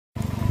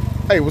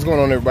Hey, what's going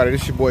on, everybody?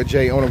 This is your boy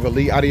Jay, owner of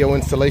Elite Audio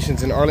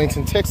Installations in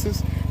Arlington,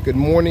 Texas. Good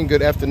morning,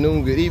 good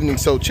afternoon, good evening.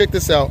 So check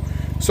this out.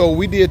 So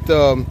we did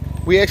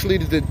we actually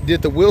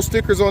did the wheel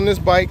stickers on this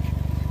bike.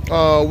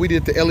 We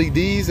did the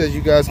LEDs, as you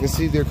guys can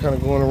see, they're kind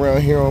of going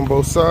around here on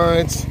both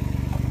sides.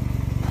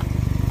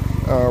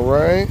 All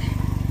right,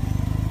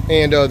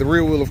 and the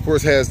rear wheel, of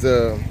course, has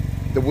the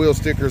wheel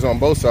stickers on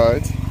both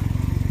sides.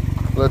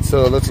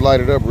 Let's light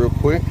it up real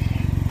quick.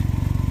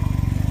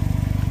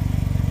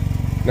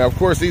 Now, of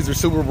course, these are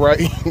super bright.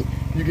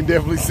 You can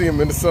definitely see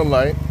them in the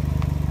sunlight.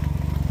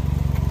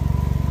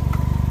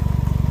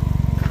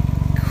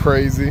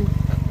 Crazy.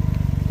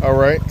 All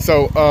right,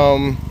 so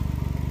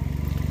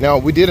now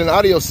we did an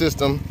audio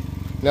system.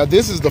 Now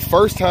this is the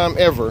first time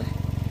ever.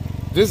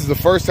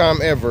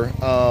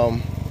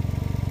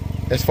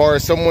 As far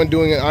as someone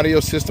doing an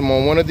audio system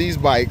on one of these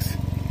bikes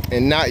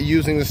and not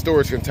using the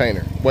storage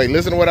container. Wait,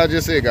 listen to what I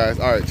just said, guys.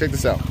 All right, check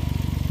this out.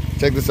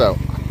 Check this out.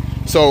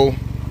 So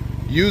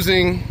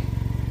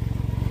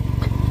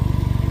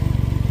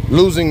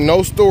losing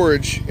no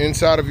storage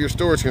inside of your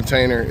storage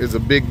container is a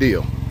big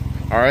deal.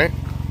 All right,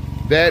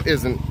 that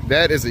is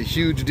a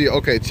huge deal.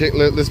 Okay,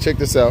 let's check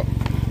this out.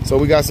 So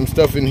we got some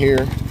stuff in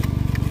here.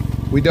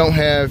 We don't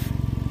have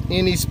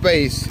any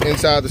space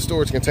inside the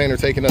storage container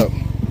taken up.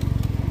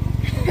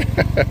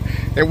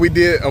 And we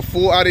did a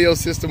full audio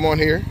system on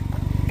here.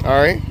 All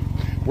right,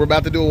 we're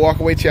about to do a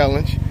walkaway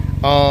challenge.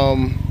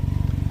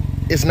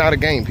 It's not a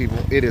game, people.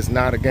 It is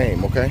not a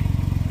game, okay?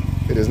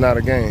 It is not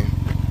a game.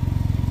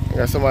 I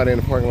got somebody in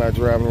the parking lot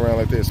driving around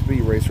like they're a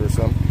speed racer or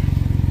something.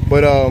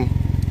 But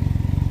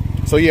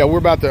so yeah, I'm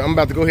about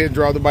to go ahead and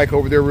drive the bike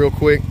over there real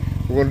quick.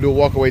 We're gonna do a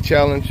walkaway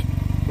challenge.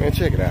 Man,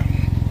 check it out.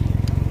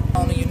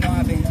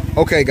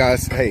 Okay,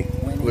 guys, hey,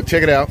 look,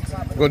 check it out.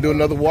 We're gonna do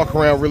another walk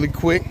around really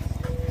quick.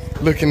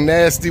 Looking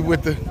nasty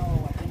with the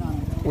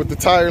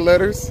tire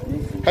letters.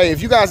 Hey,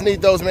 if you guys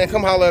need those, man,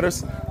 come holler at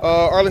us.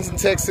 Arlington,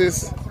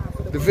 Texas,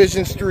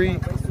 Division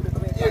Street.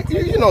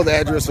 You know the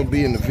address will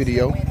be in the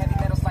video.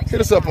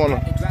 Hit us up on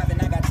them.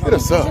 Hit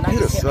us up.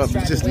 It's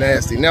just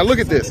nasty. Now look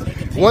at this.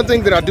 One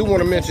thing that I do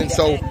want to mention.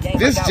 So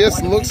this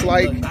just looks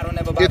like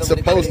it's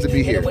supposed to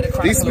be here.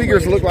 These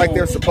speakers look like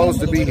they're supposed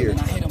to be here.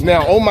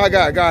 Now, oh my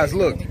God, guys,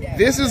 look.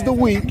 This is the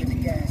week.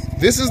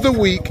 This is the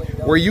week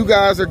where you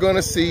guys are going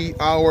to see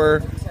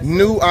our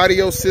new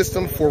audio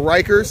system for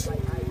Rykers,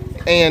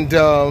 and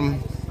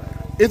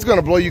it's going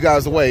to blow you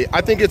guys away.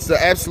 I think it's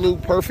the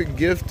absolute perfect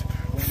gift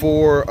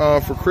for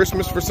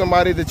Christmas for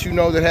somebody that you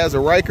know that has a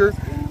Ryker.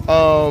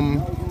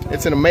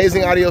 It's an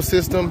amazing audio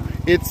system.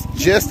 It's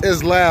just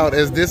as loud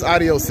as this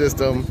audio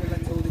system,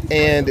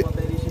 and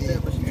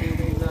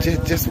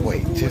just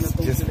wait, just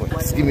wait.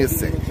 Just give me a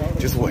second.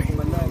 Just wait.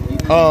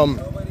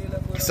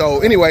 So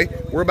anyway,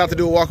 we're about to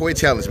do a walkaway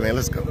challenge, man.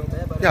 Let's go.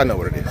 Y'all know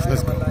what it is.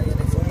 Let's go.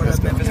 Let's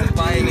go.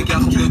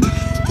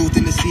 Goed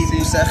in de season,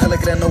 je zei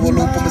gelijk rennen we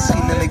lopen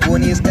misschien. En ik wil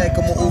niet eens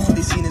kijken, mijn ogen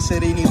die zien en ze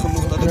reden niet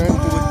genoeg dat het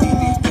kopen wordt die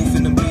doof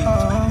in de beat.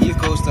 Hier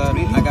co-star,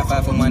 I got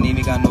 5 on my name,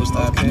 we got no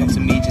star. Come to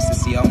me just to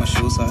see how my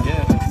shoes are.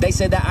 They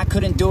said that I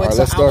couldn't do it,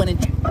 so I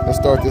wouldn't. Let's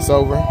start this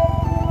over.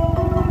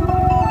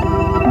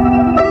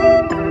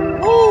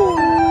 Woo!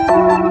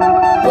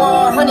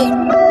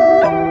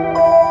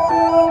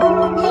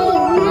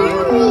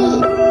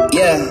 100.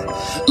 Yeah,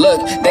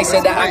 look, they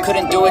said that I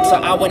couldn't do it, so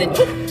I wouldn't.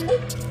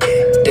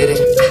 Did it.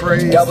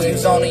 Crazy.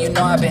 W's on it, you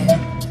know I've been.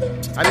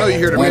 I know you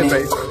hear the mid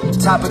bass.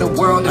 Top of the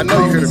world. I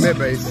know you hear the mid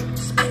bass.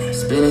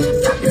 Spinning.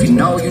 If you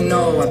know, you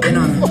know. I've been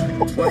on a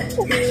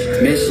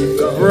mission.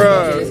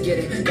 Bruh.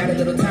 Got a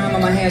little time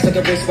on my hands like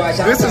a wristwatch.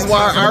 This is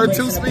why our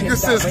 2-speaker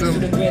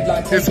system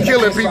is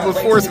killing people's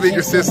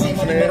 4-speaker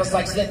systems, man.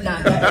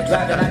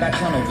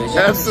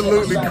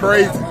 Absolutely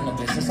crazy.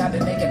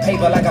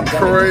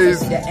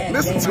 Crazy.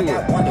 Listen to it.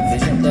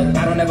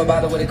 I don't ever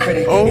bother with a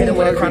critic. Hit him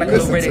with a chronicle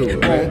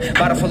critic.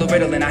 Bottle full of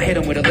riddle, and I hit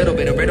him with a little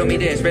bit of riddle me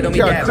this, riddle me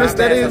that. I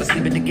fell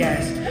asleep at the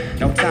gas.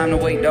 No time to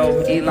wait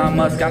though. Elon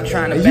Musk, I'm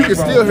trying to. You can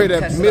still hear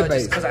that mid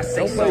bass.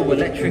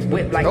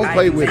 Don't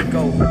play with it.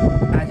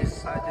 I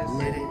just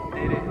did it.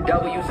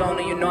 W's on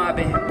it, you know I've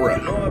been.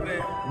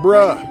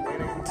 Bruh.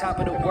 Top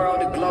of the world,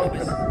 the globe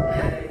is.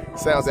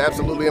 Sounds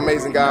absolutely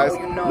amazing, guys.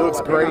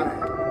 Looks great.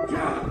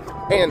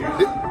 And I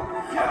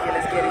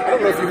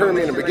don't know if you heard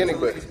me in the beginning,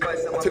 but I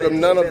took up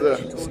none of the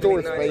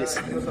storage space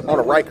on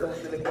a Ryker.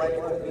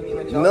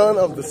 None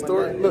of the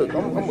storage. Look,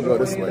 I'm gonna go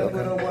this way.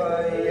 Okay.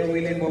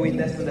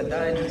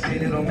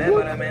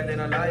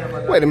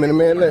 Wait a minute,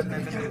 man.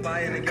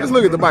 Just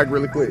look at the bike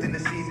really quick.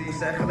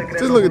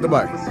 Just look at the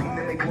bike.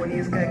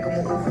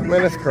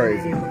 Man, that's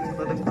crazy.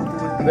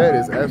 That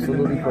is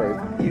absolutely crazy.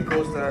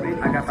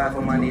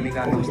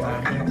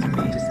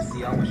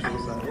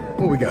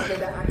 What we got?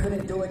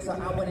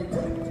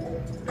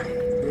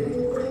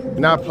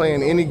 Not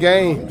playing any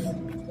games.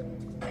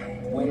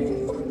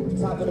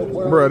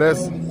 Bro,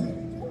 that's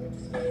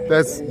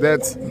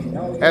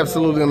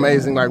absolutely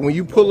amazing. Like when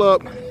you pull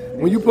up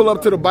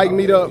to the bike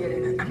meetup,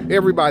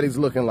 everybody's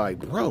looking like,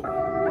 bro,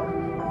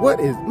 what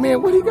he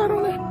got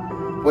on there?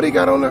 What he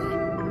got on there?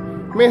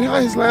 Man, how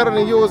is louder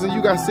than yours and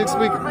you got 6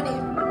 speakers?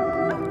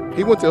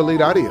 He went to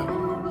Elite Audio.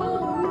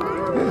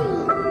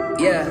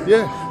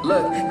 Yeah.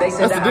 Look, they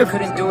said that I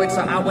couldn't do it,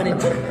 so I went and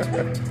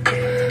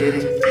did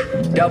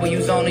it.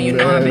 W's only, you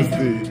know I've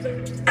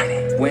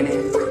been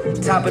winning.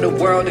 Top of the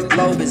world, the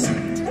globe is.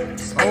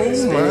 Oh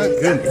my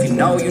goodness. If you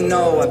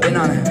know, I've been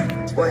on a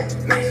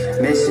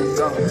mission.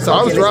 So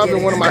I was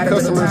driving one of my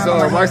customers'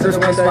 Rykers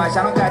one day.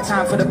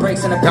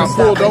 Got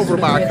pulled over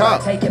by a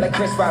cop.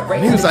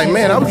 And he was like,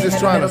 "Man, I was just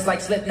trying to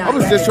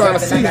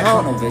see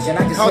how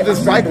this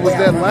bike was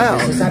that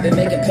loud." He's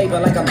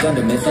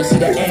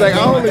like, I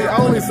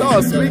only saw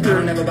a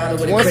speaker,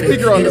 one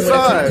speaker on the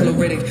side.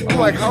 I'm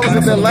like, how is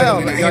it that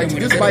loud? Like,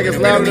 this bike is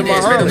louder than my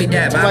Harley.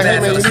 I'm like, hey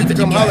man, you need to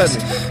come holler at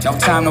me. No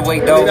time to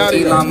wait though.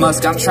 Elon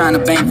Musk, I'm trying to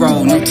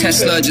bankroll. No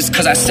Tesla just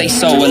cause I say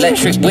so.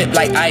 Electric whip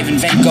like Ivan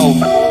Van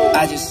Gogh.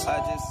 I just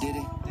did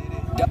it.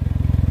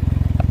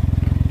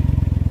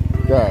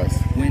 Guys,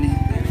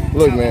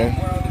 look man,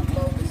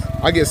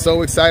 I get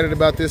so excited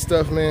about this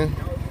stuff, man.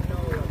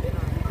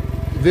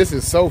 This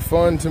is so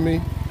fun to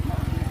me,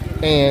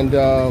 and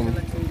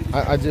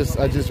I just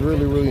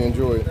really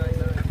enjoy it.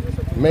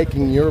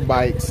 Making your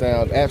bike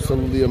sound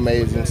absolutely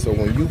amazing, so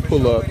when you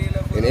pull up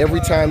and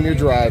every time you're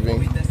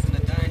driving,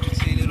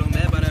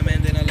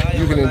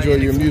 you can enjoy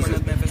your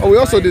music. Oh, we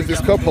also did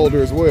this cup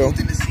holder as well.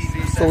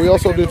 So we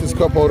also did this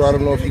cup holder. I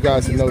don't know if you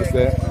guys have noticed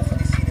that.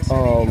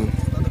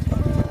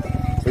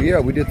 But yeah,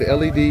 we did the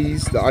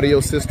LEDs, the audio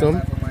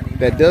system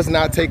that does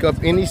not take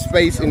up any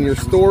space in your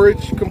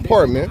storage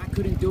compartment.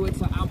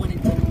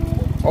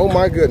 Oh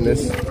my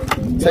goodness.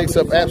 Takes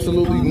up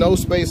absolutely no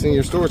space in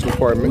your storage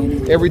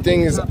compartment.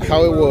 Everything is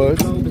how it was.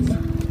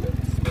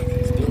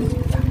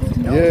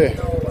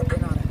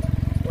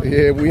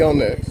 Yeah, we on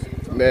that.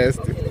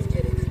 Nasty.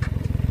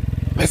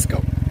 Let's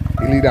go.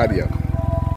 Elite Audio.